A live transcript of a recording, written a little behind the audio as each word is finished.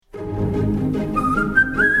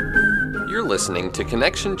listening to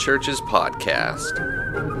Connection Church's podcast.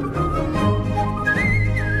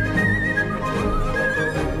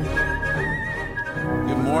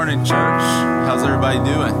 Good morning, church. How's everybody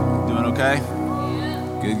doing? Doing okay?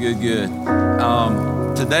 Good.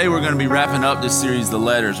 Today we're going to be wrapping up this series, The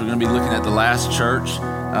Letters. We're going to be looking at the last church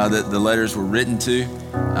that the letters were written to.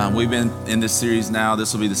 We've been in this series now.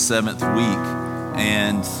 This will be the 7th week.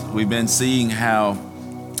 And we've been seeing how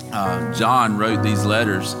John wrote these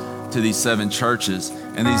letters to these 7 churches.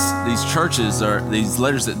 And these churches are, these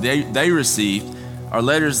letters that they received are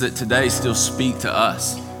letters that today still speak to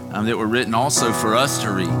us, that were written also for us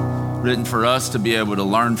to read, written for us to be able to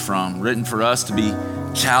learn from, written for us to be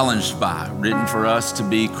challenged by, written for us to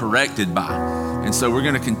be corrected by. And so we're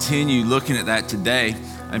going to continue looking at that today.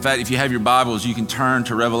 In fact, if you have your Bibles, you can turn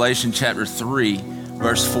to Revelation chapter 3,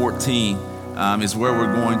 verse 14 is where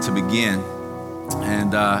we're going to begin.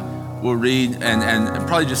 And we'll read and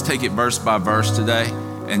probably just take it verse by verse today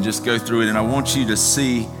and just go through it. And I want you to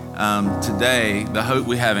see today the hope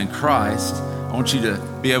we have in Christ. I want you to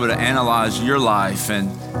be able to analyze your life and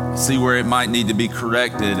see where it might need to be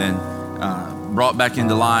corrected and brought back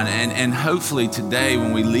into line. And hopefully today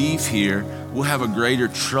when we leave here, we'll have a greater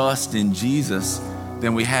trust in Jesus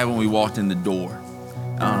than we had when we walked in the door.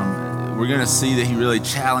 We're going to see that he really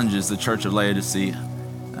challenges the church of Laodicea.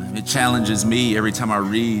 It challenges me every time I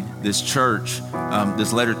read this church,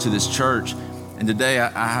 this letter to this church. And today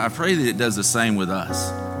I pray that it does the same with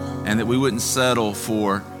us, and that we wouldn't settle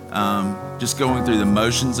for just going through the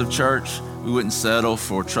motions of church. We wouldn't settle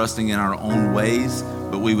for trusting in our own ways,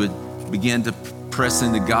 but we would begin to press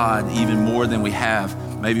into God even more than we have,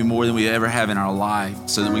 maybe more than we ever have in our life,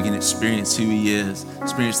 so that we can experience who he is,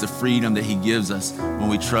 experience the freedom that he gives us when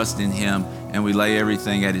we trust in him and we lay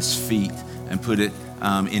everything at his feet and put it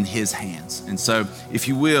in his hands. And so, if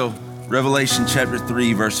you will, Revelation chapter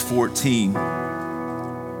 3, verse 14.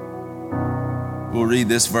 We'll read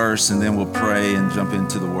this verse and then we'll pray and jump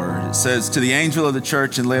into the word. It says, "To the angel of the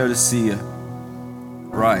church in Laodicea,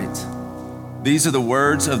 write, these are the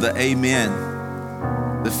words of the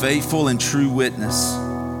Amen, the faithful and true witness,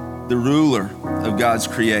 the ruler of God's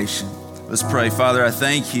creation." Let's pray. Father, I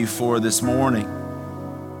thank you for this morning.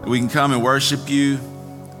 We can come and worship you.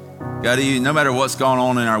 God, no matter what's gone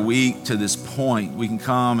on in our week to this point, we can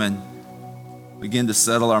come and begin to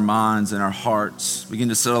settle our minds and our hearts, begin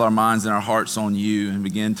to settle our minds and our hearts on you, and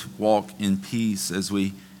begin to walk in peace as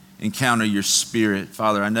we encounter your spirit.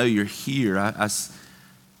 Father, I know you're here. I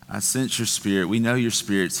sense your spirit. We know your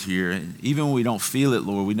spirit's here. And even when we don't feel it,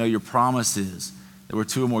 Lord, we know your promise is that where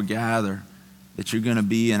 2 or more gather, that you're going to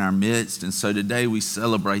be in our midst. And so today we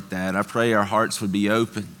celebrate that. I pray our hearts would be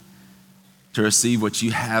open to receive what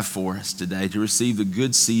you have for us today, to receive the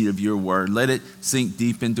good seed of your word. Let it sink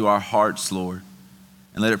deep into our hearts, Lord,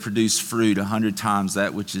 and let it produce fruit 100 times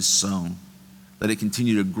that which is sown. Let it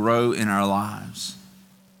continue to grow in our lives,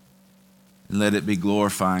 and let it be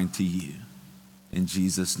glorifying to you. In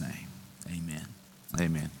Jesus' name, amen.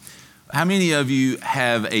 Amen. How many of you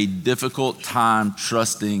have a difficult time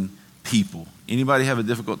trusting people? Anybody have a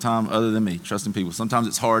difficult time other than me trusting people? Sometimes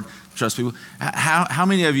it's hard to trust people. How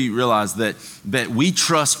many of you realize that we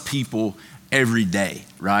trust people every day,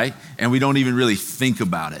 right? And we don't even really think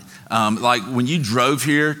about it. Like when you drove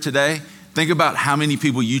here today, think about how many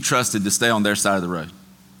people you trusted to stay on their side of the road,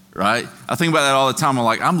 right? I think about that all the time.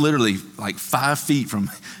 I'm literally like 5 feet from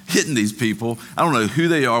hitting these people. I don't know who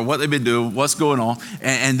they are, what they've been doing, what's going on,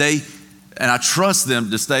 and I trust them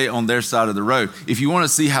to stay on their side of the road. If you want to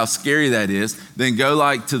see how scary that is, then go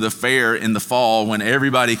like to the fair in the fall when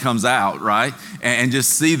everybody comes out, right? And just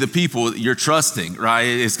see the people you're trusting, right?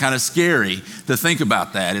 It's kind of scary to think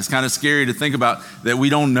about that. It's kind of scary to think about that we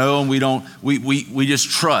don't know and we just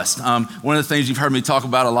trust. One of the things you've heard me talk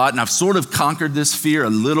about a lot, and I've sort of conquered this fear a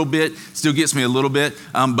little bit, still gets me a little bit,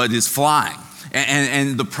 but is flying.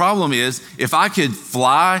 And the problem is, if I could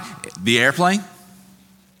fly the airplane,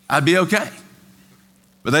 I'd be okay.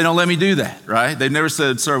 But they don't let me do that, right? They've never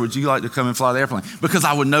said, "Sir, would you like to come and fly the airplane?" Because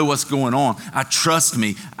I would know what's going on. Trust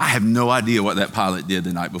me, I have no idea what that pilot did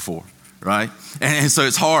the night before, right? And so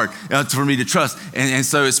it's hard for me to trust. And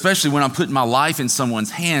so especially when I'm putting my life in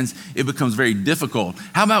someone's hands, it becomes very difficult.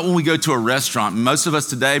 How about when we go to a restaurant? Most of us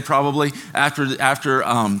today probably after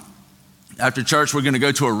church, we're going to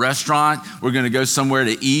go to a restaurant. We're going to go somewhere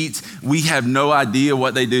to eat. We have no idea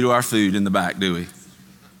what they do to our food in the back, do we?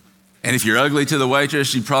 And if you're ugly to the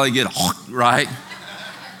waitress, you probably get right?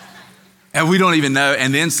 And we don't even know.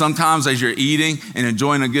 And then sometimes as you're eating and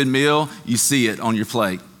enjoying a good meal, you see it on your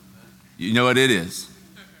plate. You know what it is?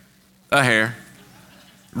 A hair.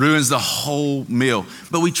 Ruins the whole meal.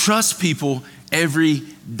 But we trust people every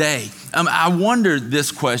day. I wondered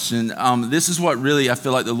this question. This is what really I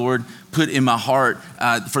feel like the Lord put in my heart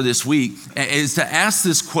for this week, is to ask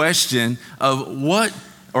this question of what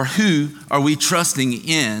or who are we trusting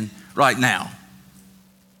in right now?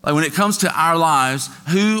 Like when it comes to our lives,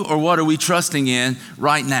 who or what are we trusting in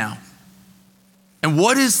right now? And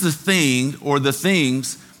what is the thing or the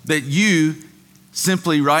things that you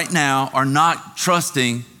simply right now are not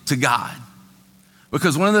trusting to God?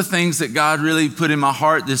 Because one of the things that God really put in my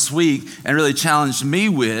heart this week and really challenged me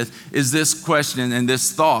with is this question and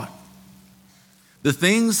this thought. The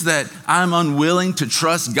things that I'm unwilling to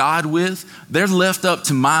trust God with, they're left up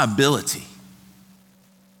to my ability.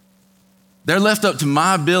 They're left up to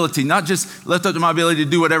my ability, not just left up to my ability to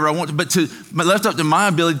do whatever I want to, but left up to my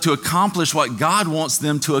ability to accomplish what God wants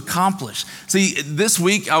them to accomplish. See, this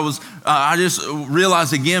week I just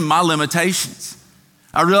realized again my limitations.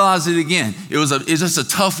 I realized it again. It's just a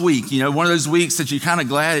tough week. You know, one of those weeks that you're kind of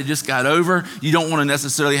glad it just got over. You don't want to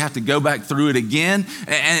necessarily have to go back through it again.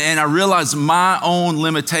 And I realized my own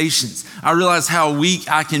limitations. I realized how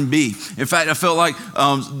weak I can be. In fact, I felt like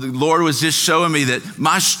the Lord was just showing me that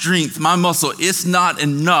my strength, my muscle, it's not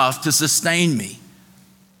enough to sustain me.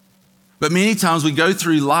 But many times we go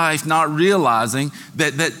through life not realizing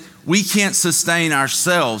that we can't sustain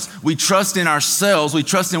ourselves. We trust in ourselves. We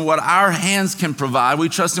trust in what our hands can provide. We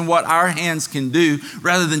trust in what our hands can do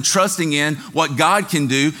rather than trusting in what God can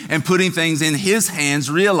do and putting things in His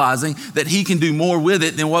hands, realizing that He can do more with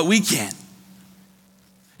it than what we can.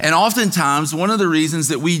 And oftentimes, one of the reasons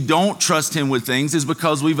that we don't trust Him with things is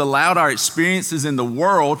because we've allowed our experiences in the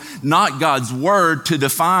world, not God's Word, to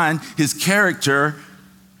define His character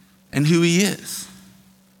and who He is.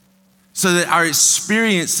 So that our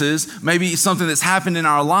experiences, maybe something that's happened in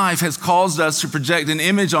our life, has caused us to project an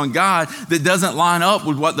image on God that doesn't line up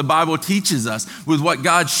with what the Bible teaches us, with what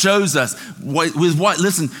God shows us, with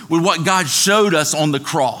what God showed us on the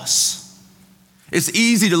cross. It's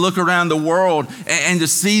easy to look around the world and to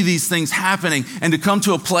see these things happening and to come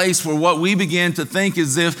to a place where what we begin to think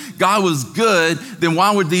is if God was good, then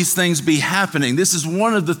why would these things be happening? This is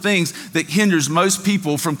one of the things that hinders most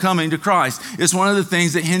people from coming to Christ. It's one of the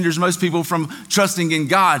things that hinders most people from trusting in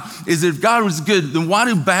God is if God was good, then why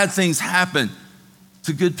do bad things happen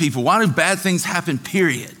to good people? Why do bad things happen,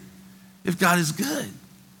 period, if God is good?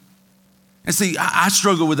 And see, I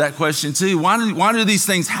struggle with that question too. Why do these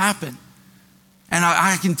things happen? And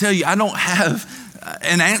I can tell you, I don't have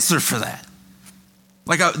an answer for that.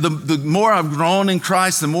 Like the more I've grown in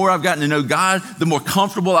Christ, the more I've gotten to know God, the more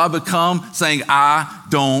comfortable I become saying, I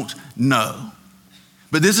don't know.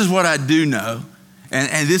 But this is what I do know,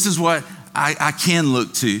 and this is what I can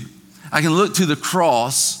look to. I can look to the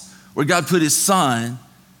cross where God put His Son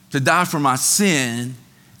to die for my sin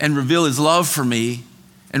and reveal His love for me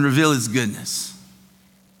and reveal His goodness.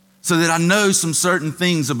 So that I know some certain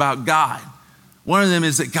things about God. One of them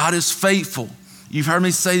is that God is faithful. You've heard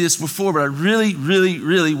me say this before, but I really, really,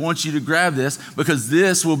 really want you to grab this because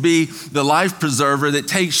this will be the life preserver that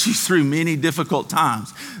takes you through many difficult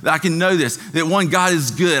times. I can know this, that one, God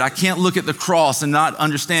is good. I can't look at the cross and not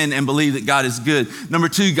understand and believe that God is good. Number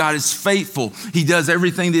two, God is faithful. He does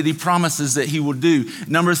everything that He promises that He will do.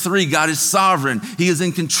 Number three, God is sovereign. He is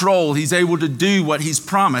in control. He's able to do what He's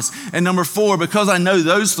promised. And number four, because I know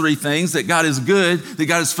those three things, that God is good, that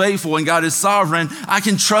God is faithful, and God is sovereign, I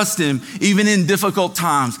can trust Him even in difficult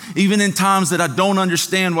times, even in times that I don't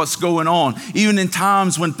understand what's going on, even in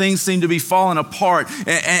times when things seem to be falling apart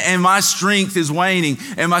and my strength is waning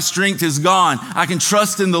and my strength is gone. I can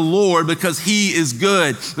trust in the Lord because He is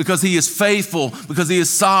good, because He is faithful, because He is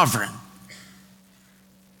sovereign.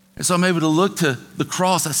 And so I'm able to look to the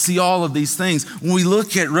cross. I see all of these things. When we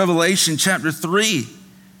look at Revelation chapter 3,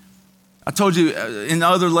 I told you in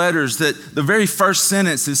other letters that the very first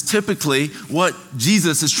sentence is typically what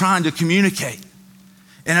Jesus is trying to communicate.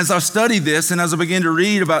 And as I studied this and as I began to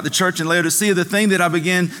read about the church in Laodicea, the thing that I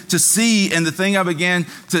began to see and the thing I began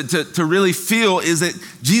to really feel is that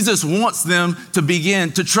Jesus wants them to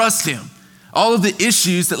begin to trust Him. All of the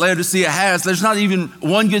issues that Laodicea has, there's not even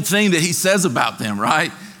one good thing that He says about them,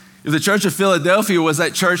 right? If the church of Philadelphia was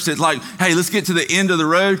that church that like, hey, let's get to the end of the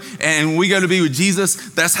road and we go to be with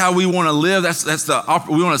Jesus, that's how we want to live.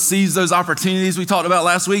 We want to seize those opportunities we talked about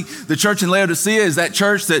last week. The church in Laodicea is that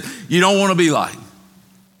church that you don't want to be like.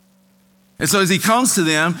 And so as He comes to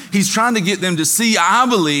them, He's trying to get them to see, I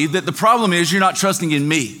believe, that the problem is you're not trusting in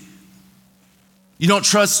me. You don't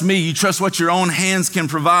trust me. You trust what your own hands can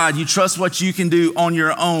provide. You trust what you can do on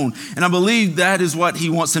your own. And I believe that is what He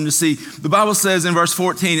wants them to see. The Bible says in verse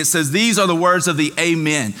 14, it says, these are the words of the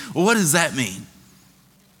Amen. Well, what does that mean?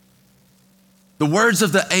 The words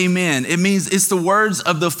of the amen. It means it's the words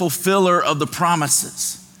of the fulfiller of the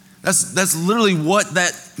promises. That's literally what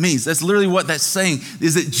that means. That's literally what that's saying,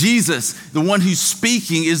 is that Jesus, the one who's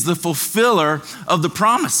speaking, is the fulfiller of the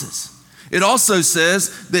promises. It also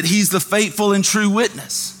says that he's the faithful and true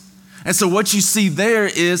witness. And so what you see there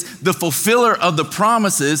is the fulfiller of the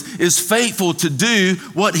promises is faithful to do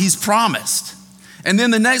what he's promised. And then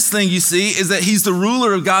the next thing you see is that he's the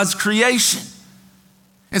ruler of God's creation.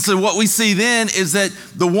 And so what we see then is that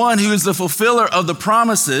the one who is the fulfiller of the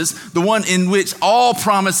promises, the one in which all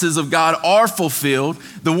promises of God are fulfilled,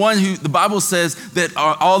 the one who the Bible says that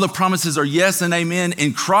all the promises are yes and amen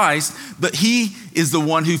in Christ, but he is the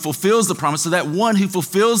one who fulfills the promise. So that one who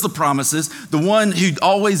fulfills the promises, the one who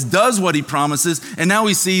always does what he promises, and now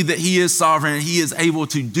we see that he is sovereign and he is able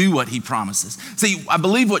to do what he promises. See, I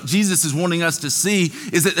believe what Jesus is wanting us to see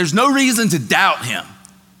is that there's no reason to doubt him,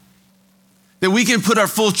 that we can put our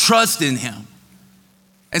full trust in him.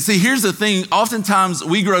 And see, here's the thing. Oftentimes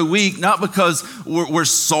we grow weak, not because we're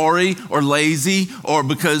sorry or lazy or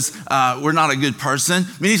because we're not a good person.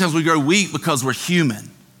 Many times we grow weak because we're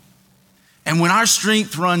human. And when our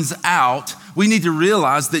strength runs out, we need to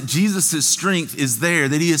realize that Jesus' strength is there,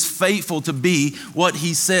 that he is faithful to be what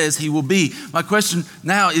he says he will be. My question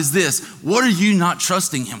now is this: what are you not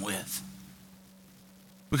trusting him with?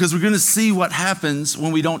 Because we're going to see what happens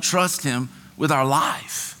when we don't trust him with our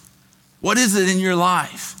life. What is it in your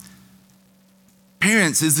life?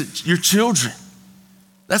 Parents, is it your children?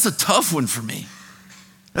 That's a tough one for me.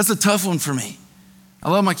 That's a tough one for me.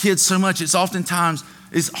 I love my kids so much. It's oftentimes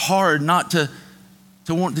hard not to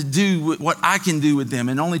want to do what I can do with them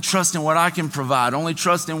and only trust in what I can provide, only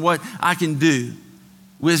trust in what I can do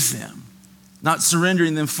with them, not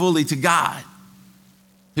surrendering them fully to God,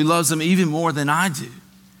 who loves them even more than I do.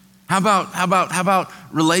 How about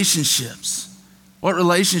relationships? What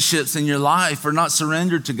relationships in your life are not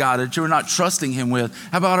surrendered to God, that you're not trusting him with?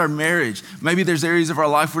 How about our marriage? Maybe there's areas of our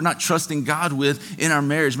life we're not trusting God with in our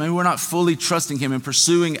marriage. Maybe we're not fully trusting him and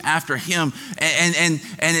pursuing after him, and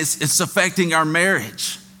it's affecting our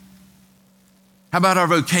marriage. How about our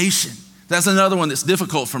vocation? That's another one that's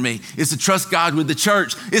difficult for me, is to trust God with the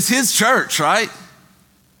church. It's his church, right?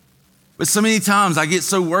 But so many times I get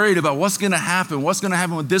so worried about what's going to happen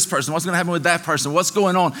with this person, what's going to happen with that person, what's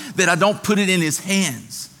going on, that I don't put it in his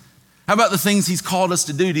hands. How about the things he's called us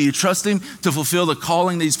to do? Do you trust him to fulfill the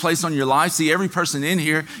calling that he's placed on your life? See, every person in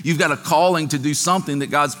here, you've got a calling to do something that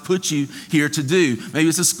God's put you here to do. Maybe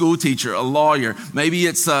it's a school teacher, a lawyer. Maybe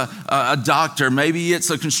it's a doctor. Maybe it's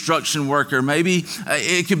a construction worker. Maybe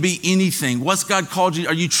it could be anything. What's God called you?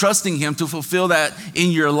 Are you trusting him to fulfill that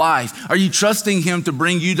in your life? Are you trusting him to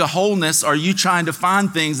bring you to wholeness? Or are you trying to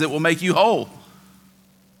find things that will make you whole?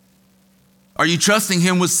 Are you trusting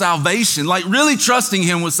him with salvation? Like really trusting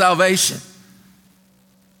him with salvation?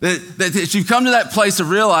 That you've come to that place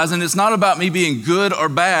of realizing it's not about me being good or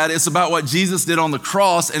bad. It's about what Jesus did on the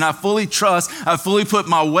cross. And I fully trust, I fully put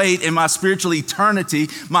my weight in my spiritual eternity,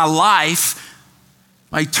 my life,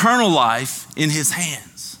 my eternal life in his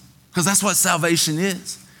hands. Because that's what salvation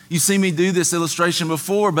is. You've seen me do this illustration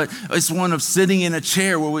before, but it's one of sitting in a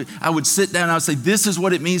chair where I would sit down and I would say, this is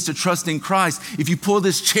what it means to trust in Christ. If you pull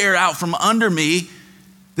this chair out from under me,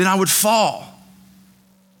 then I would fall.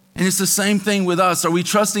 And it's the same thing with us. Are we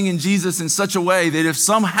trusting in Jesus in such a way that if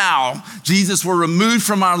somehow Jesus were removed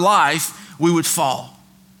from our life, we would fall?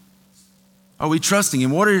 Are we trusting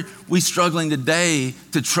him? What are we struggling today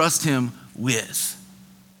to trust him with?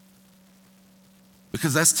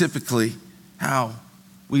 Because that's typically how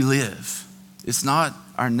we live. It's not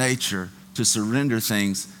our nature to surrender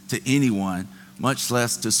things to anyone, much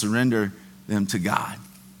less to surrender them to God.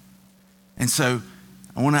 And so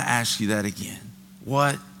I want to ask you that again.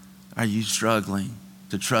 What are you struggling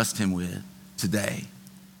to trust him with today?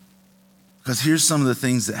 Because here's some of the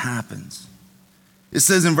things that happens. It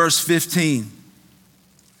says in verse 15,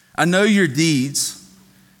 I know your deeds,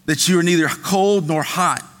 that you are neither cold nor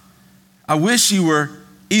hot. I wish you were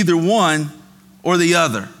either one or the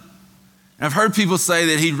other. And I've heard people say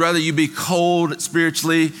that he'd rather you be cold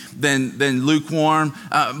spiritually than lukewarm.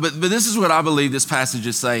 But this is what I believe this passage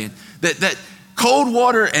is saying. That cold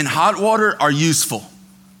water and hot water are useful.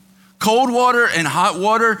 Cold water and hot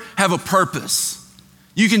water have a purpose.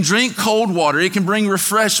 You can drink cold water. It can bring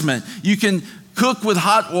refreshment. You can cook with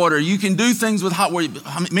hot water. You can do things with hot water.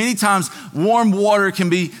 Many times warm water can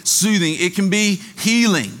be soothing. It can be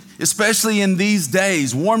healing. especially in these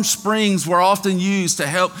days. Warm springs were often used to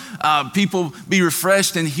help people be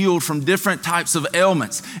refreshed and healed from different types of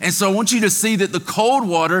ailments. And so I want you to see that the cold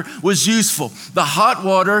water was useful. The hot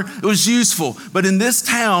water was useful. But in this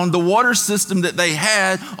town, the water system that they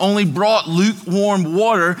had only brought lukewarm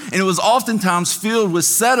water, and it was oftentimes filled with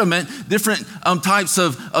sediment, different types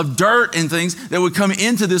of dirt and things that would come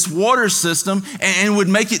into this water system and would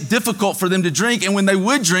make it difficult for them to drink. And when they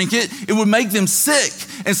would drink it, it would make them sick.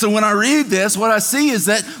 And so when I read this, what I see is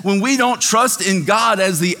that when we don't trust in God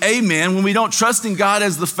as the Amen, when we don't trust in God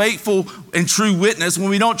as the faithful and true witness, when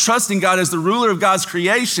we don't trust in God as the ruler of God's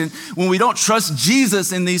creation, when we don't trust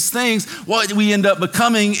Jesus in these things, what we end up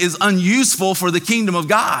becoming is unuseful for the kingdom of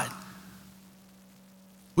God.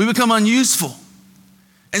 We become unuseful.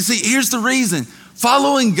 And see, here's the reason.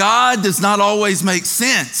 Following God does not always make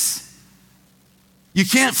sense. You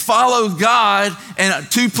can't follow God and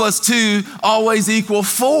 2 + 2 always equal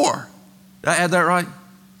 4. Did I add that right?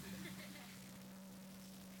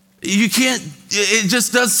 You can't, it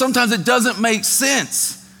just does, sometimes it doesn't make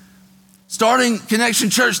sense. Starting Connection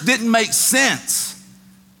Church didn't make sense.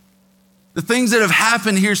 The things that have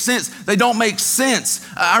happened here since, they don't make sense.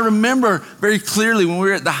 I remember very clearly when we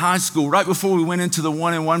were at the high school, right before we went into the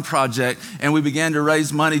 1-in-1 project, and we began to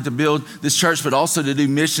raise money to build this church, but also to do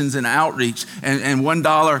missions and outreach. And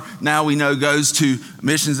 $1 now we know goes to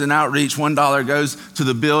missions and outreach. $1 goes to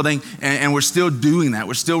the building, and we're still doing that.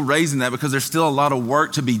 We're still raising that because there's still a lot of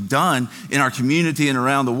work to be done in our community and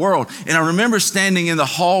around the world. And I remember standing in the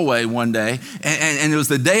hallway one day, and it was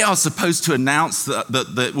the day I was supposed to announce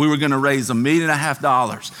that we were going to raise $1.5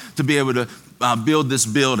 million to be able to build this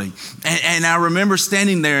building. And I remember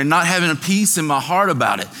standing there and not having a peace in my heart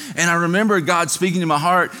about it. And I remember God speaking to my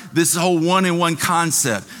heart, this whole 1-in-1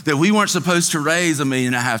 concept, that we weren't supposed to raise $1.5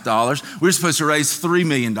 million. We were supposed to raise $3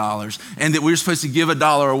 million. And that we were supposed to give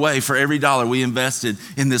 $1 away for every dollar we invested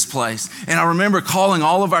in this place. And I remember calling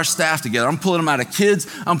all of our staff together. I'm pulling them out of kids.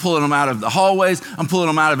 I'm pulling them out of the hallways. I'm pulling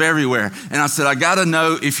them out of everywhere. And I said, I got to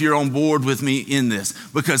know if you're on board with me in this,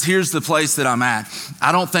 because here's the place that I'm at.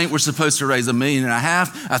 I don't think we're supposed to raise $1.5 million.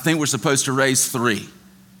 I think we're supposed to raise $3 million.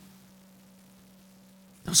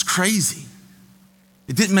 That was crazy.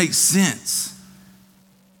 It didn't make sense.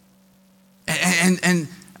 And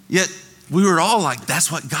yet we were all like,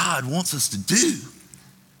 that's what God wants us to do.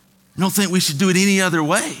 I don't think we should do it any other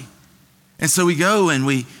way. And so we go and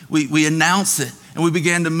we announce it, and we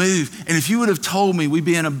began to move. And if you would have told me we'd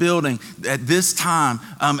be in a building at this time,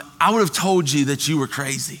 I would have told you that you were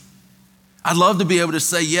crazy. I'd love to be able to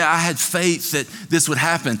say, yeah, I had faith that this would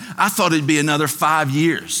happen. I thought it'd be another 5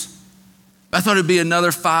 years. I thought it'd be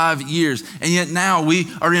another 5 years. And yet now we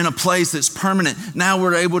are in a place that's permanent. Now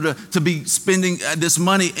we're able to be spending this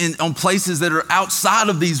money on places that are outside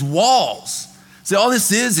of these walls. See, all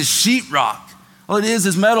this is sheetrock. All it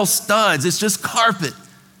is metal studs. It's just carpet.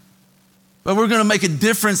 But we're going to make a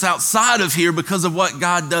difference outside of here because of what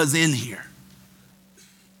God does in here.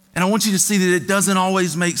 And I want you to see that it doesn't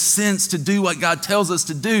always make sense to do what God tells us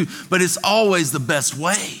to do, but it's always the best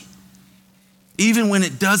way. Even when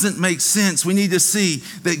it doesn't make sense, we need to see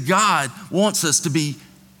that God wants us to be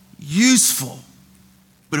useful.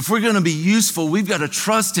 But if we're going to be useful, we've got to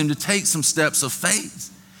trust Him to take some steps of faith.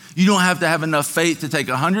 You don't have to have enough faith to take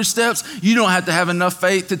 100 steps. You don't have to have enough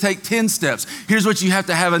faith to take 10 steps. Here's what you have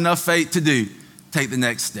to have enough faith to do. Take the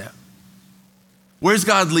next step. Where's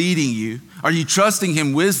God leading you? Are you trusting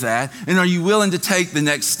Him with that? And are you willing to take the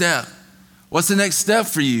next step? What's the next step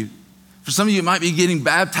for you? For some of you, it might be getting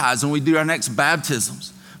baptized when we do our next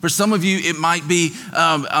baptisms. For some of you, it might be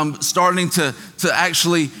starting to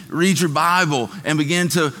actually read your Bible and begin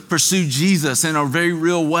to pursue Jesus in a very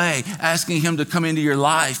real way, asking Him to come into your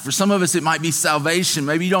life. For some of us, it might be salvation.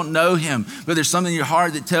 Maybe you don't know Him, but there's something in your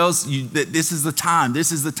heart that tells you that this is the time.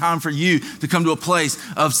 This is the time for you to come to a place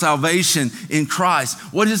of salvation in Christ.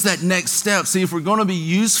 What is that next step? See, if we're going to be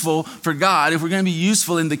useful for God, if we're going to be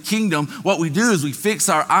useful in the kingdom, what we do is we fix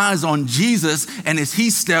our eyes on Jesus, and as He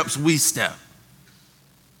steps, we step.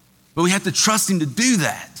 But we have to trust Him to do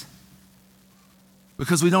that,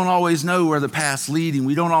 because we don't always know where the path's leading.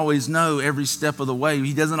 We don't always know every step of the way.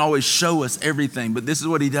 He doesn't always show us everything, but this is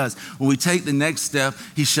what He does. When we take the next step,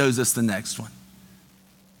 He shows us the next one.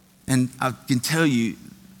 And I can tell you,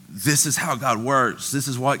 this is how God works. This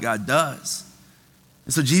is what God does.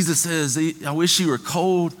 And so Jesus says, I wish you were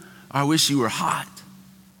cold, or I wish you were hot,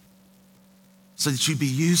 so that you'd be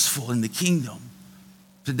useful in the kingdom.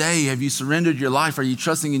 Today, have you surrendered your life? Are you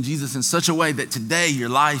trusting in Jesus in such a way that today your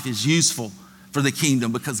life is useful for the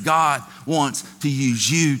kingdom? Because God wants to use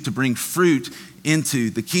you to bring fruit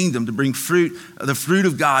into the kingdom, to bring fruit, the fruit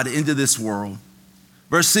of God into this world.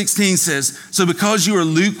 Verse 16 says, so because you are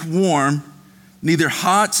lukewarm, neither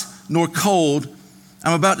hot nor cold,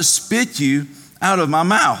 I'm about to spit you out of my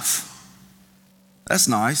mouth. That's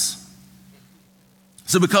nice.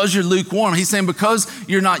 So because you're lukewarm, he's saying because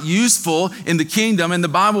you're not useful in the kingdom, and the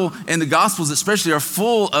Bible and the Gospels especially are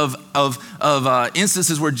full of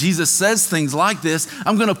instances where Jesus says things like this,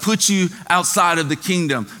 I'm going to put you outside of the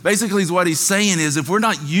kingdom. Basically, what he's saying is if we're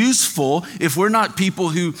not useful, if we're not people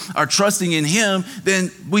who are trusting in him,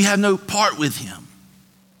 then we have no part with him.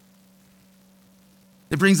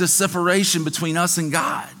 It brings a separation between us and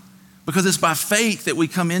God. Because it's by faith that we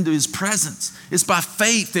come into his presence. It's by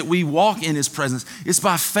faith that we walk in his presence. It's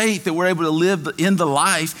by faith that we're able to live in the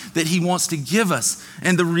life that he wants to give us.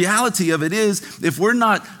 And the reality of it is, if we're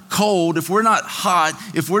not cold, if we're not hot,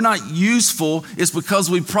 if we're not useful, it's because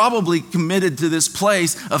we probably committed to this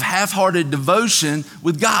place of half-hearted devotion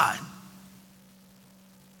with God.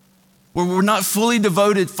 Where we're not fully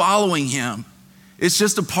devoted following him. It's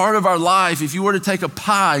just a part of our life. If you were to take a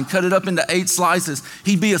pie and cut it up into 8 slices,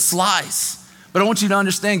 he'd be a slice. But I want you to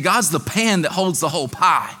understand, God's the pan that holds the whole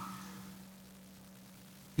pie.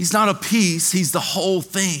 He's not a piece, he's the whole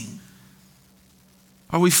thing.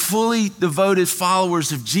 Are we fully devoted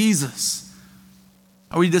followers of Jesus?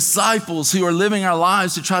 Are we disciples who are living our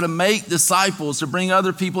lives to try to make disciples, to bring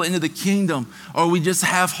other people into the kingdom? Or are we just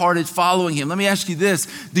half-hearted following him? Let me ask you this.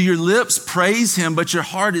 Do your lips praise him, but your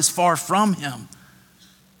heart is far from him?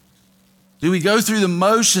 Do we go through the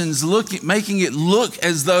motions making it look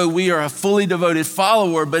as though we are a fully devoted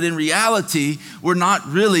follower, but in reality, we're not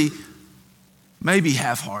really maybe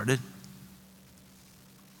half-hearted?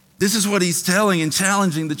 This is what he's telling and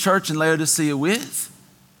challenging the church in Laodicea with.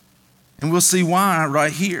 And we'll see why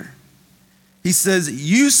right here. He says,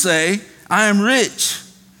 you say, I am rich.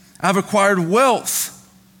 I've acquired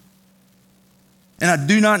wealth, and I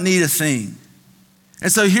do not need a thing.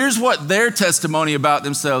 And so here's what their testimony about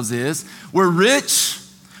themselves is. We're rich,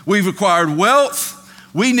 we've acquired wealth,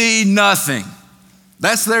 we need nothing.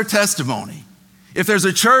 That's their testimony. If there's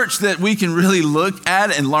a church that we can really look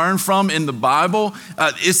at and learn from in the Bible,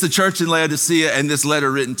 it's the church in Laodicea and this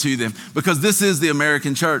letter written to them, because this is the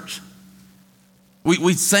American church.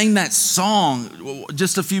 We sang that song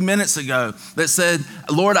just a few minutes ago that said,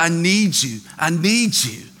 Lord, I need you, I need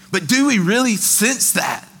you. But do we really sense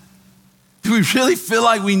that? Do we really feel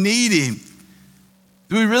like we need him?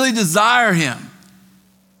 Do we really desire him?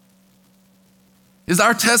 Is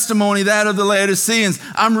our testimony that of the Laodiceans?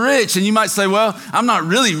 I'm rich. And you might say, well, I'm not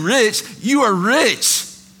really rich. You are rich.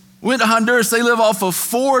 Went to Honduras, they live off of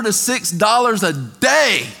 $4 to $6 a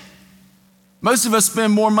day. Most of us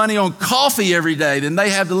spend more money on coffee every day than they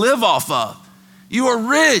have to live off of. You are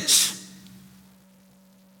rich.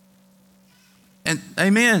 And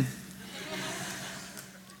amen.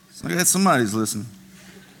 So I got somebody's listening.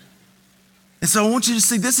 And so I want you to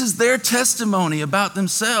see, this is their testimony about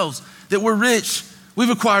themselves, that we're rich,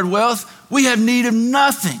 we've acquired wealth, we have need of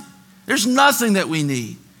nothing. There's nothing that we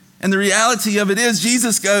need. And the reality of it is,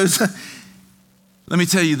 Jesus goes, let me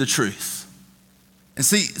tell you the truth. And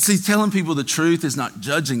see, telling people the truth is not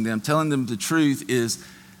judging them. Telling them the truth is,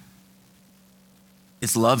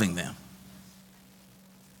 it's loving them.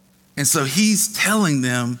 And so he's telling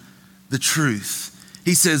them the truth.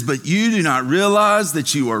 He says, but you do not realize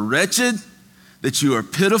that you are wretched, that you are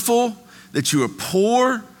pitiful, that you are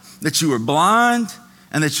poor, that you are blind,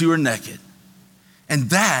 and that you are naked. And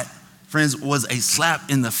that, friends, was a slap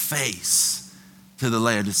in the face to the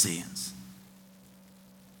Laodiceans.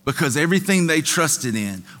 Because everything they trusted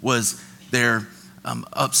in was their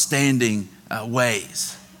upstanding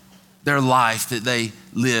ways. Their life that they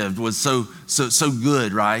lived was so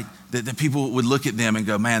good, right? That people would look at them and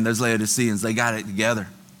go, man, those Laodiceans, they got it together.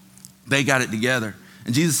 They got it together.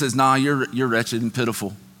 And Jesus says, nah, you're wretched and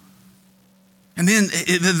pitiful. And then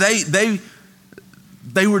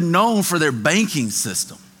they were known for their banking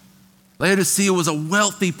system. Laodicea was a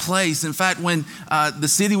wealthy place. In fact, when the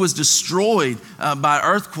city was destroyed by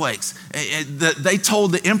earthquakes, they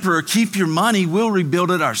told the emperor, keep your money, we'll rebuild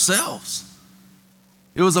it ourselves.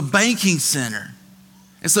 It was a banking center.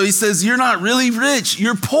 And so he says, you're not really rich,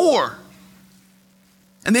 you're poor.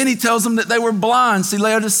 And then he tells them that they were blind. See,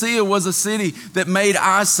 Laodicea was a city that made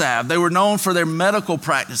eye salve. They were known for their medical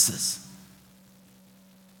practices.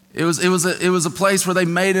 It was a place where they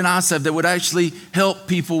made an eye salve that would actually help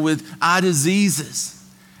people with eye diseases.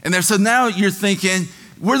 And so now you're thinking,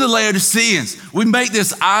 we're the Laodiceans. We make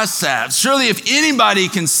this eye salve. Surely if anybody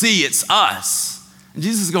can see, it's us. And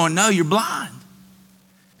Jesus is going, no, you're blind.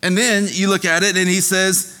 And then you look at it and he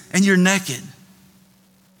says, and you're naked.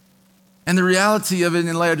 And the reality of it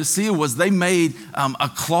in Laodicea was they made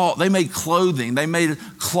clothing. They made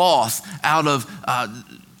cloth out of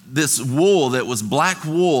this wool that was black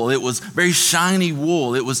wool. It was very shiny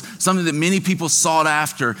wool. It was something that many people sought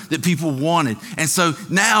after, that people wanted. And so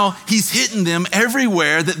now he's hitting them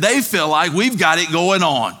everywhere that they feel like we've got it going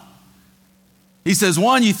on. He says,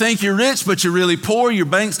 one, you think you're rich, but you're really poor. Your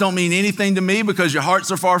banks don't mean anything to me because your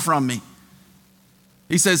hearts are far from me.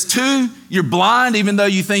 He says, two, you're blind even though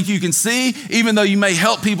you think you can see. Even though you may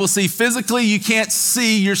help people see physically, you can't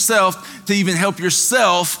see yourself to even help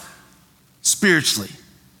yourself spiritually.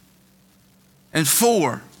 And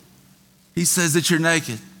four, he says that you're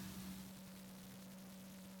naked.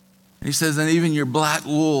 And he says, and even your black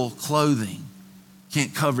wool clothing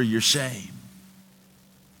can't cover your shame.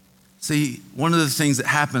 See, one of the things that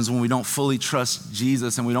happens when we don't fully trust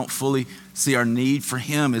Jesus and we don't fully see our need for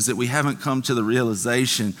him is that we haven't come to the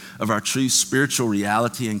realization of our true spiritual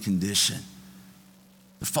reality and condition.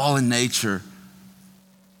 The fallen nature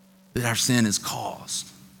that our sin has caused.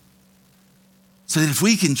 So that if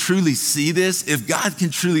we can truly see this, if God can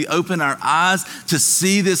truly open our eyes to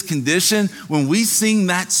see this condition, when we sing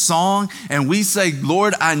that song and we say,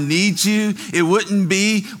 Lord, I need you, it wouldn't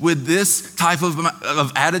be with this type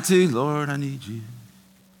of attitude, Lord, I need you.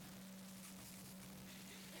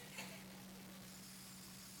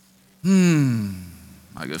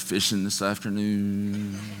 I go fishing this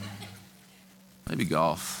afternoon, maybe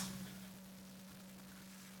golf.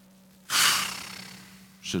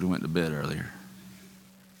 Should have went to bed earlier.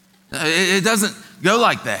 It doesn't go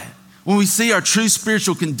like that. When we see our true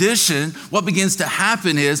spiritual condition, what begins to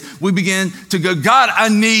happen is we begin to go, God, I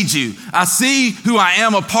need you. I see who I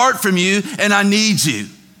am apart from you, and I need you.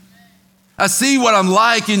 I see what I'm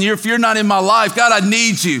like, and if you're not in my life, God, I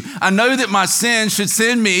need you. I know that my sin should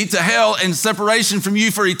send me to hell and separation from you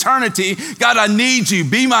for eternity. God, I need you.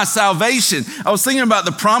 Be my salvation. I was thinking about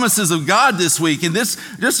the promises of God this week, and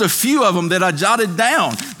just a few of them that I jotted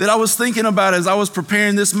down that I was thinking about as I was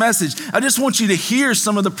preparing this message. I just want you to hear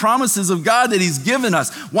some of the promises of God that he's given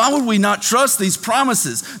us. Why would we not trust these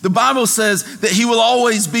promises? The Bible says that he will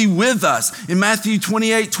always be with us. In Matthew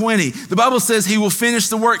 28:20, the Bible says he will finish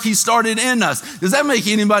the work he started in us. Does that make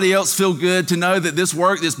anybody else feel good to know that this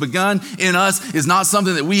work that's begun in us is not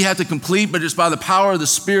something that we have to complete, but just by the power of the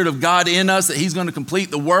Spirit of God in us, that he's going to complete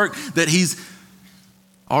the work that he's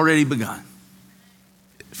already begun?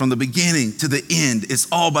 From the beginning to the end, it's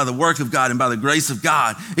all by the work of God and by the grace of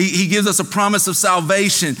God. He gives us a promise of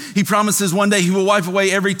salvation. He promises one day he will wipe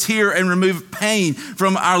away every tear and remove pain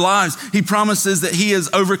from our lives. He promises that he has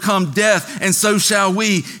overcome death, and so shall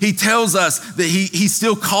we. He tells us that he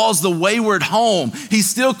still calls the wayward home. He's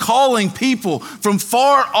still calling people from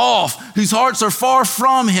far off, whose hearts are far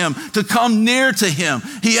from him, to come near to him.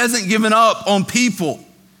 He hasn't given up on people.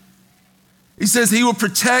 He says he will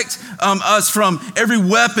protect us from every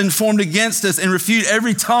weapon formed against us and refute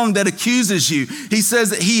every tongue that accuses you. He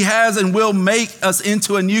says that he has and will make us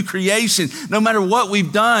into a new creation. No matter what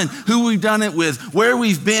we've done, who we've done it with, where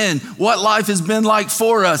we've been, what life has been like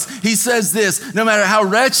for us. He says this, no matter how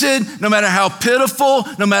wretched, no matter how pitiful,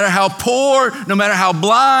 no matter how poor, no matter how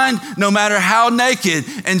blind, no matter how naked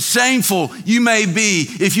and shameful you may be,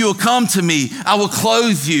 if you will come to me, I will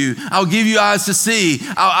clothe you. I'll give you eyes to see.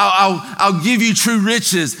 I'll give you true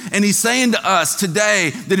riches. And he's saying to us today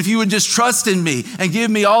that if you would just trust in me and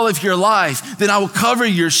give me all of your life, then I will cover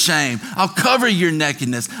your shame. I'll cover your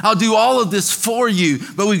nakedness. I'll do all of this for you.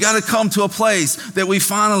 But we've got to come to a place that we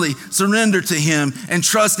finally surrender to him and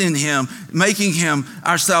trust in him, making him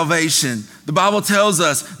our salvation. The Bible tells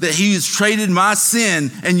us that he has traded my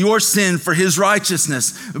sin and your sin for his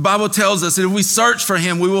righteousness. The Bible tells us that if we search for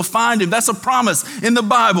him, we will find him. That's a promise in the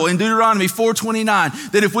Bible, in Deuteronomy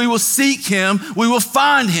 4:29, that if we will seek him, we will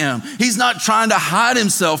find him. He's not trying to hide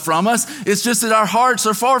himself from us. It's just that our hearts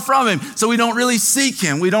are far from him, so we don't really seek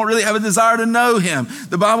him. We don't really have a desire to know him.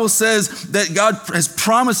 The Bible says that God has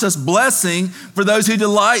promised us blessing for those who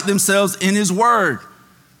delight themselves in his word.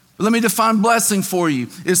 Let me define blessing for you.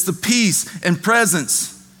 It's the peace and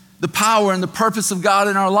presence, the power and the purpose of God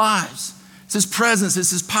in our lives. It's his presence,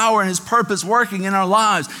 it's his power and his purpose working in our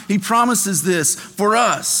lives. He promises this for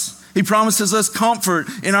us. He promises us comfort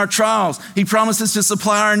in our trials. He promises to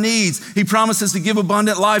supply our needs. He promises to give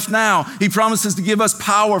abundant life now. He promises to give us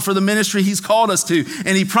power for the ministry he's called us to.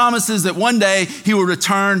 And he promises that one day he will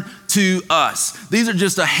return to us. These are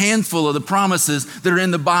just a handful of the promises that are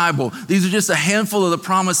in the Bible. These are just a handful of the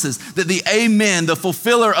promises that the Amen, the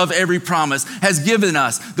fulfiller of every promise, has given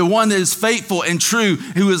us. The one that is faithful and true,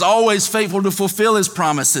 who is always faithful to fulfill his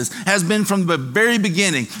promises, has been from the very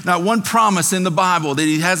beginning. Not one promise in the Bible that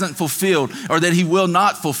he hasn't fulfilled or that he will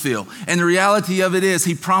not fulfill. And the reality of it is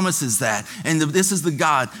he promises that. And this is the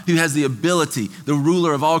God who has the ability, the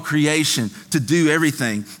ruler of all creation, to do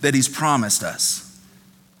everything that he's promised us.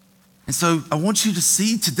 And so I want you to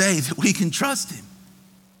see today that we can trust him,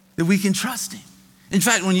 that we can trust him. In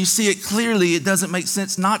fact, when you see it clearly, it doesn't make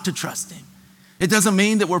sense not to trust him. It doesn't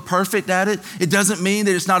mean that we're perfect at it. It doesn't mean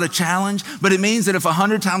that it's not a challenge, but it means that if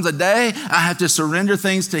 100 times a day I have to surrender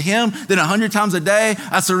things to him, then 100 times a day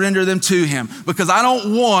I surrender them to him, because I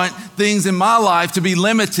don't want things in my life to be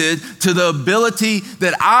limited to the ability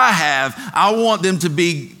that I have. I want them to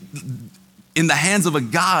be in the hands of a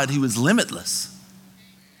God who is limitless.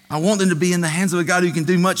 I want them to be in the hands of a God who can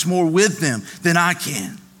do much more with them than I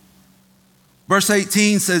can. Verse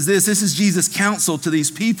 18 says this is Jesus' counsel to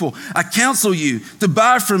these people. I counsel you to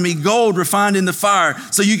buy from me gold refined in the fire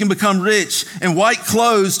so you can become rich, and white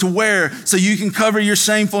clothes to wear so you can cover your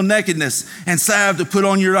shameful nakedness, and salve to put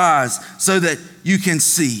on your eyes so that you can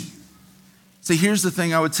see. See, here's the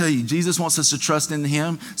thing I would tell you. Jesus wants us to trust in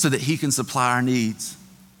him so that he can supply our needs.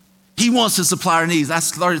 He wants to supply our needs. I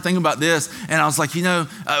started thinking about this, and I was like,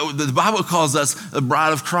 the Bible calls us the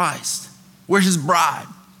bride of Christ. We're his bride.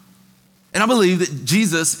 And I believe that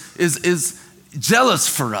Jesus is jealous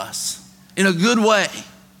for us in a good way.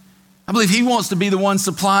 I believe he wants to be the one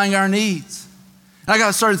supplying our needs. And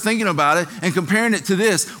I started thinking about it and comparing it to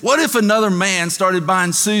this. What if another man started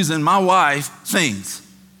buying Susan, my wife, things?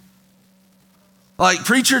 Like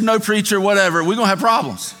preacher, no preacher, whatever, we're going to have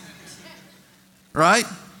problems, right?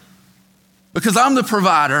 Because I'm the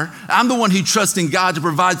provider. I'm the one who trusts in God to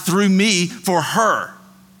provide through me for her.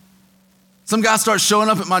 Some guy starts showing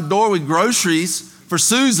up at my door with groceries for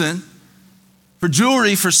Susan, for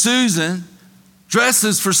jewelry for Susan,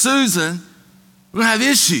 dresses for Susan. We're going to have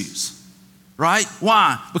issues, right?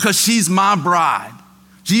 Why? Because she's my bride.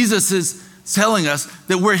 Jesus is telling us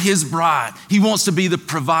that we're his bride. He wants to be the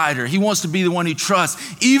provider. He wants to be the one who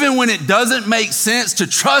trusts. Even when it doesn't make sense to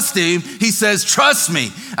trust him, he says, trust me.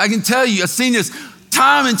 I can tell you, I've seen this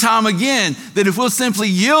time and time again, that if we'll simply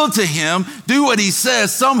yield to him, do what he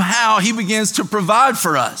says, somehow he begins to provide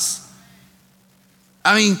for us.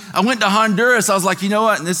 I mean, I went to Honduras. I was like, you know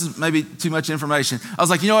what? And this is maybe too much information. I was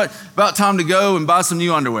like, you know what? About time to go and buy some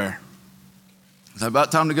new underwear. It's about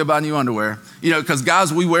time to go buy new underwear. Because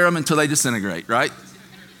guys, we wear them until they disintegrate, right?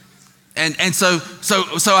 And so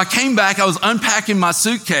I came back. I was unpacking my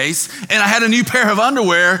suitcase, and I had a new pair of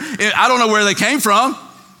underwear. I don't know where they came from.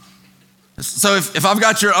 So if I've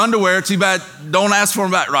got your underwear, too bad, don't ask for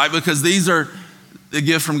them back, right? Because these are the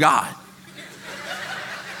gift from God.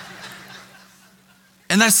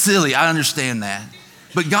 And that's silly, I understand that.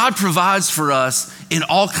 But God provides for us in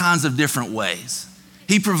all kinds of different ways.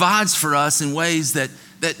 He provides for us in ways that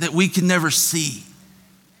we can never see.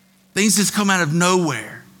 Things just come out of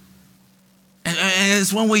nowhere. And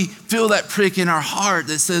it's when we feel that prick in our heart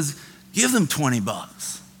that says, give them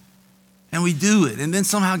 $20. And we do it. And then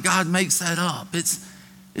somehow God makes that up. It's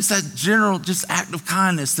that general just act of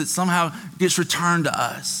kindness that somehow gets returned to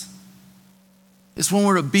us. It's when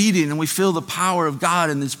we're obedient and we feel the power of God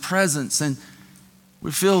in his presence, and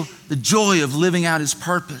we feel the joy of living out his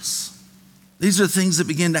purpose. These are things that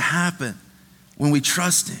begin to happen when we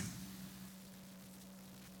trust him.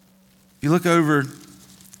 If you look over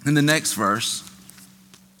in the next verse,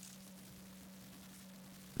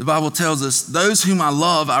 the Bible tells us, those whom I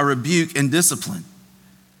love, I rebuke and discipline.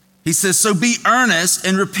 He says, so be earnest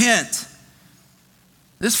and repent.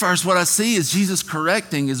 This verse, what I see is Jesus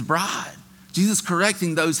correcting his bride. Jesus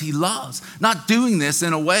correcting those he loves, not doing this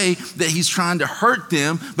in a way that he's trying to hurt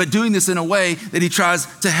them, but doing this in a way that he tries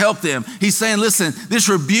to help them. He's saying, listen, this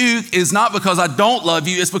rebuke is not because I don't love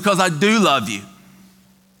you, it's because I do love you.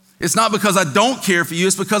 It's not because I don't care for you,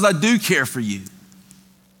 it's because I do care for you.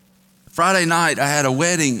 Friday night, I had a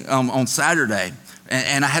wedding on Saturday,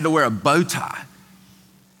 and I had to wear a bow tie.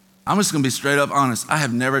 I'm just gonna be straight up honest. I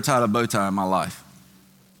have never tied a bow tie in my life.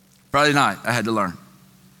 Friday night, I had to learn.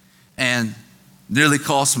 And nearly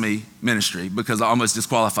cost me ministry because I almost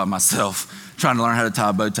disqualified myself trying to learn how to tie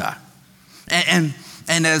a bow tie. And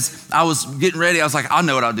as I was getting ready, I was like, I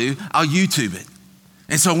know what I'll do. I'll YouTube it.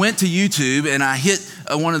 And so I went to YouTube and I hit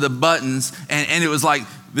one of the buttons, and it was like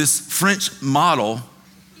this French model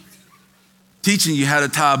teaching you how to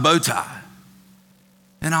tie a bow tie.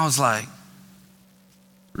 And I was like,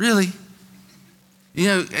 really?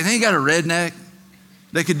 And then you got a redneck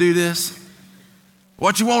They could do this.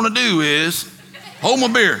 What you want to do is hold my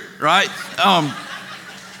beer, right?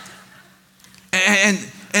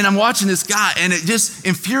 And I'm watching this guy, and it just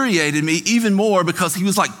infuriated me even more because he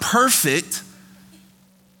was like perfect,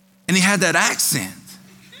 and he had that accent.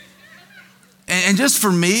 And just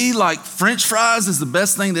for me, like French fries is the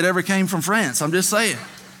best thing that ever came from France. I'm just saying.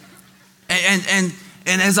 And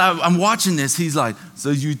as I'm watching this, he's like,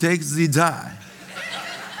 so you take the die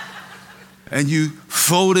and you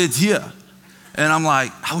fold it here. And I'm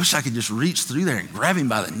like, I wish I could just reach through there and grab him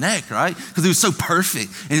by the neck, right? Because he was so perfect,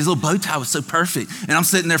 and his little bow tie was so perfect. And I'm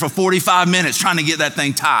sitting there for 45 minutes trying to get that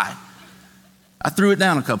thing tied. I threw it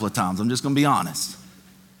down a couple of times, I'm just gonna be honest.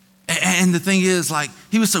 And the thing is, like,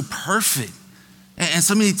 he was so perfect. And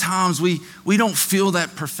so many times we don't feel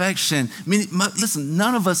that perfection. Listen,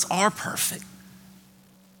 none of us are perfect.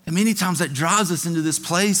 And many times that drives us into this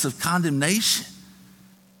place of condemnation.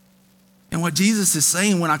 And what Jesus is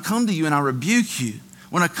saying, when I come to you and I rebuke you,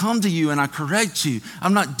 when I come to you and I correct you,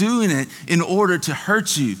 I'm not doing it in order to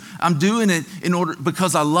hurt you. I'm doing it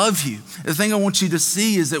because I love you. The thing I want you to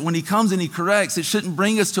see is that when he comes and he corrects, it shouldn't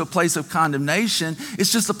bring us to a place of condemnation.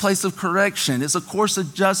 It's just a place of correction. It's a course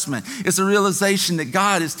adjustment. It's a realization that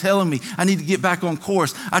God is telling me I need to get back on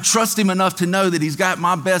course. I trust him enough to know that he's got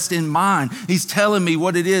my best in mind. He's telling me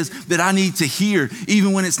what it is that I need to hear,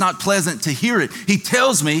 even when it's not pleasant to hear it. He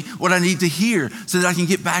tells me what I need to hear so that I can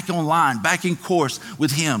get back online, back in course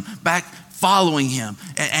with him, back following him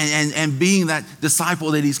and being that disciple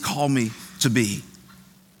that he's called me to be.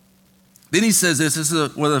 Then he says this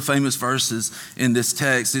is one of the famous verses in this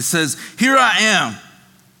text. It says, here I am.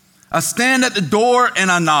 I stand at the door and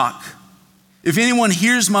I knock. If anyone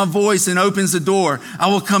hears my voice and opens the door,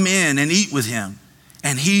 I will come in and eat with him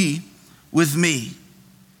and he with me.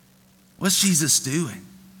 What's Jesus doing?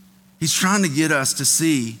 He's trying to get us to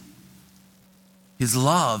see his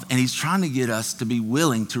love, and he's trying to get us to be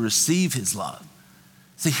willing to receive his love.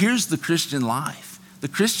 See, here's the Christian life. The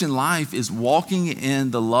Christian life is walking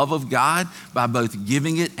in the love of God by both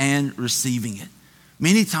giving it and receiving it.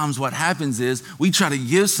 Many times what happens is we try to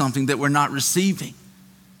give something that we're not receiving.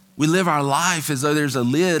 We live our life as though there's a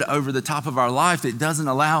lid over the top of our life that doesn't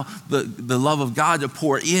allow the love of God to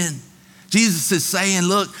pour in. Jesus is saying,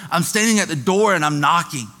 look, I'm standing at the door and I'm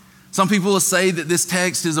knocking. Some people will say that this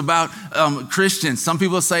text is about Christians. Some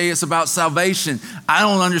people say it's about salvation. I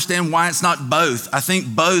don't understand why it's not both. I think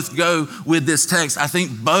both go with this text. I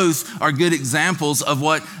think both are good examples of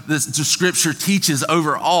what the scripture teaches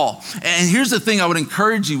overall. And here's the thing I would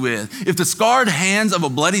encourage you with. If the scarred hands of a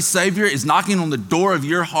bloody Savior is knocking on the door of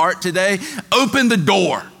your heart today, open the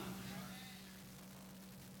door.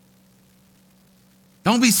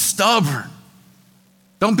 Don't be stubborn.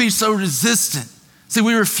 Don't be so resistant. See,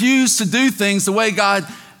 we refuse to do things the way God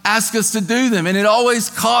asks us to do them, and it always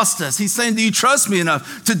costs us. He's saying, do you trust me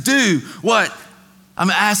enough to do what I'm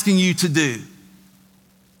asking you to do?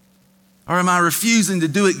 Or am I refusing to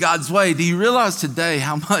do it God's way? Do you realize today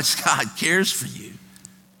how much God cares for you?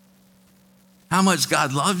 How much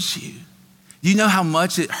God loves you? You know how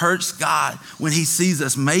much it hurts God when he sees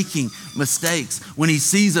us making mistakes, when he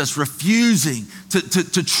sees us refusing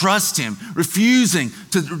to trust him, refusing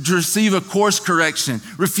to receive a course correction,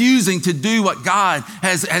 refusing to do what God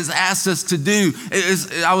has asked us to do.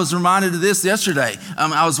 I was reminded of this yesterday.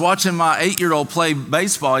 I was watching my 8-year-old play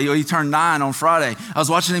baseball. He turned 9 on Friday. I was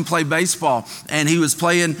watching him play baseball, and he was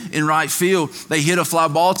playing in right field. They hit a fly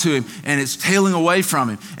ball to him, and it's tailing away from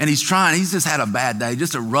him. And he's just had a bad day,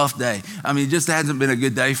 just a rough day. I mean, it just hasn't been a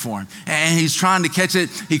good day for him. And he's trying to catch it.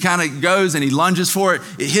 He kind of goes and he lunges for it.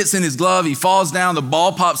 It hits in his glove. He falls down. The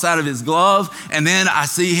ball pops out of his glove. And then I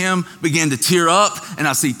see him begin to tear up, and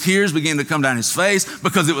I see tears begin to come down his face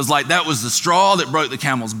because it was like that was the straw that broke the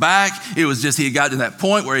camel's back. It was just he had got to that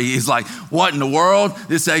point where he's like, what in the world?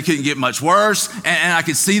 This day couldn't get much worse. And I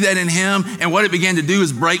could see that in him. And what it began to do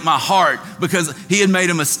is break my heart because he had made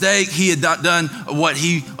a mistake. He had not done what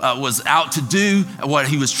he was out to do, what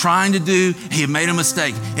he was trying to do. He had made a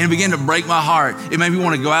mistake, and it began to break my heart. It made me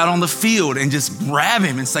want to go out on the field and just grab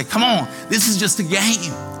him and say, come on, this is just a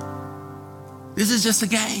game. This is just a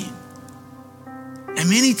game. And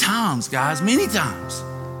many times, guys,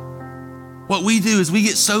 what we do is we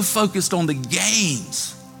get so focused on the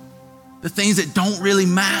games, the things that don't really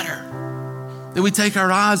matter, that we take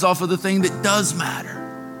our eyes off of the thing that does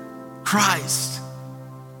matter, Christ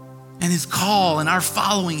and his call and our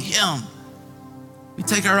following him. We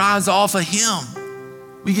take our eyes off of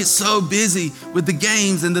him. We get so busy with the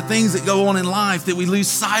games and the things that go on in life that we lose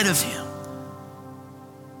sight of him.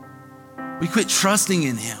 We quit trusting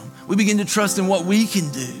in him. We begin to trust in what we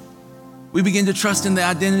can do. We begin to trust in the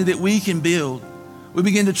identity that we can build. We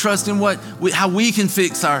begin to trust in how we can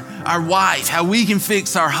fix our wife, how we can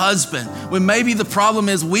fix our husband, when maybe the problem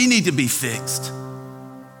is we need to be fixed.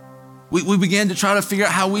 We begin to try to figure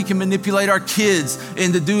out how we can manipulate our kids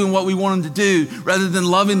into doing what we want them to do rather than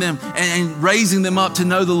loving them and raising them up to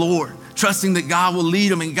know the Lord, trusting that God will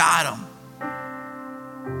lead them and guide them.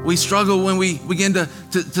 We struggle when we begin to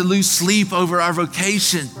lose sleep over our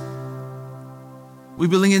vocation. We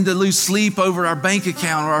begin to lose sleep over our bank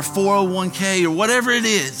account or our 401k or whatever it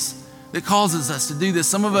is that causes us to do this.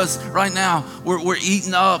 Some of us right now, we're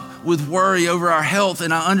eaten up with worry over our health,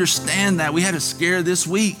 and I understand that. We had a scare just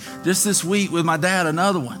this week with my dad,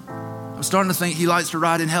 another one. I'm starting to think he likes to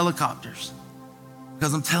ride in helicopters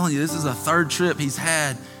because I'm telling you, this is a third trip he's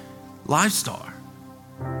had LifeStar.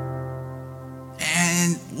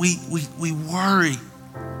 And we worry.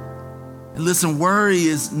 And listen, worry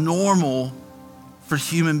is normal for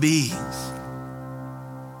human beings.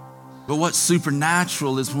 But what's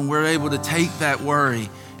supernatural is when we're able to take that worry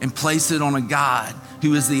and place it on a God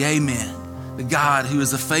who is the Amen, the God who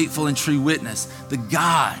is a faithful and true witness, the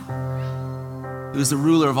God who is the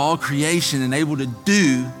ruler of all creation and able to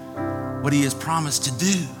do what he has promised to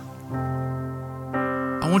do.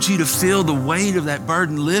 I want you to feel the weight of that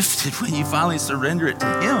burden lifted when you finally surrender it to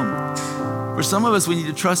him. For some of us, we need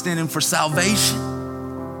to trust in him for salvation.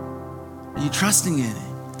 Are you trusting in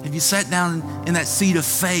it? Have you sat down in that seat of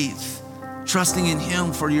faith, trusting in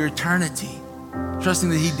him for your eternity, trusting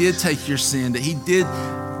that he did take your sin, that he did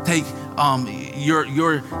take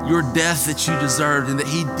your death that you deserved, and that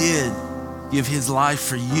he did give his life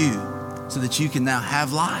for you so that you can now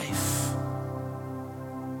have life?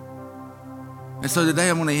 And so today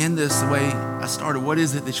I'm going to end this the way I started. What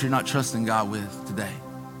is it that you're not trusting God with today?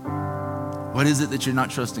 What is it that you're not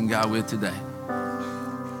trusting God with today?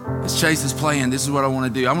 As Chase is playing, this is what I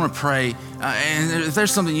want to do. I want to pray. And if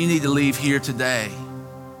there's something you need to leave here today,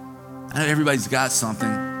 I know everybody's got something,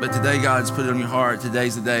 but today God's put it on your heart.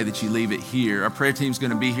 Today's the day that you leave it here. Our prayer team's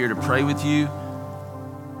going to be here to pray with you.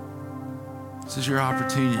 This is your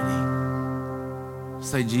opportunity.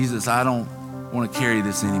 Say, Jesus, I don't want to carry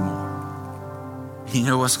this anymore. You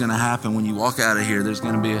know what's going to happen when you walk out of here. There's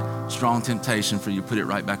going to be a strong temptation for you to put it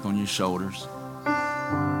right back on your shoulders.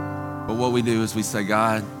 But what we do is we say,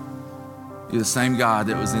 God, you're the same God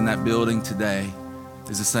that was in that building today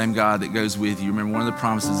is the same God that goes with you. Remember, one of the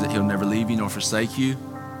promises that he'll never leave you nor forsake you.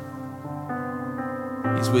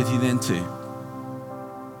 He's with you then too.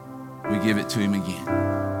 We give it to him again.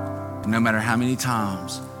 And no matter how many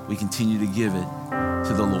times we continue to give it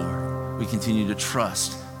to the Lord, we continue to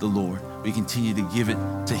trust the Lord, we continue to give it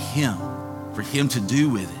to him for him to do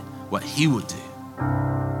with it what he will do.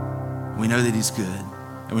 We know that he's good,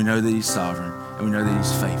 and we know that he's sovereign, and we know that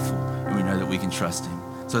he's faithful, and we know that we can trust him.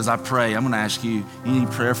 So as I pray, I'm going to ask you need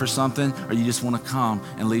prayer for something, or you just want to come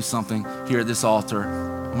and leave something here at this altar?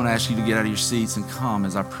 I'm going to ask you to get out of your seats and come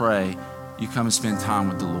as I pray. You come and spend time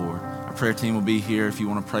with the Lord. Our prayer team will be here if you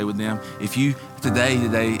want to pray with them. If you, today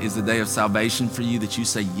is the day of salvation for you, that you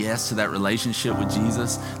say yes to that relationship with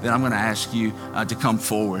Jesus, then I'm going to ask you to come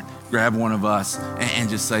forward, grab one of us, and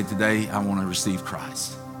just say, today I want to receive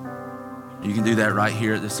Christ. You can do that right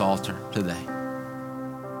here at this altar today.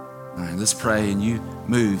 All right, let's pray, and you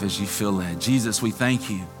move as you feel led. Jesus, we thank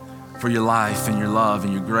you for your life and your love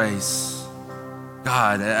and your grace.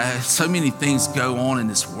 God, so many things go on in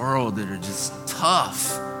this world that are just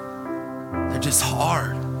tough. They're just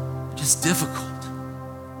hard. They're just difficult.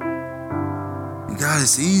 And God,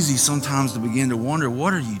 it's easy sometimes to begin to wonder,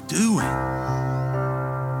 what are you doing?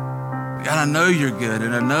 God, I know you're good,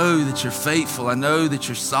 and I know that you're faithful. I know that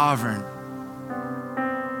you're sovereign.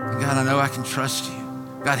 And God, I know I can trust you.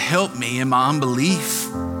 God, help me in my unbelief.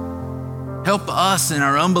 Help us in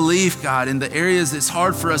our unbelief, God, in the areas it's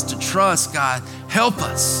hard for us to trust. God, help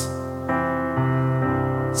us.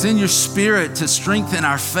 Send your spirit to strengthen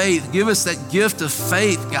our faith. Give us that gift of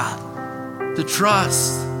faith, God, to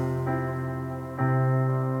trust.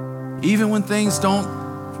 Even when things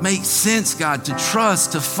don't make sense, God, to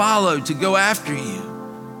trust, to follow, to go after you,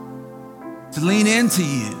 to lean into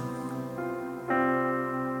you.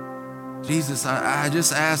 Jesus, I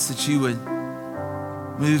just ask that you would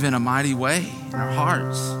move in a mighty way in our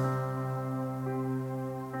hearts.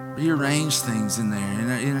 Rearrange things in there,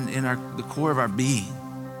 in the core of our being,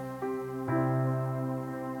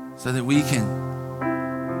 so that we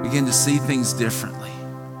can begin to see things differently.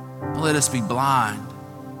 Don't let us be blind,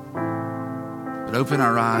 but open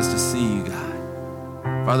our eyes to see you,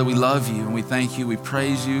 God. Father, we love you and we thank you. We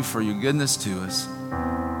praise you for your goodness to us,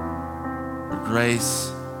 for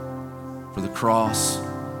grace, for the cross,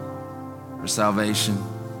 for salvation,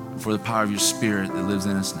 and for the power of your spirit that lives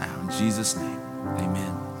in us now. In Jesus' name, Amen.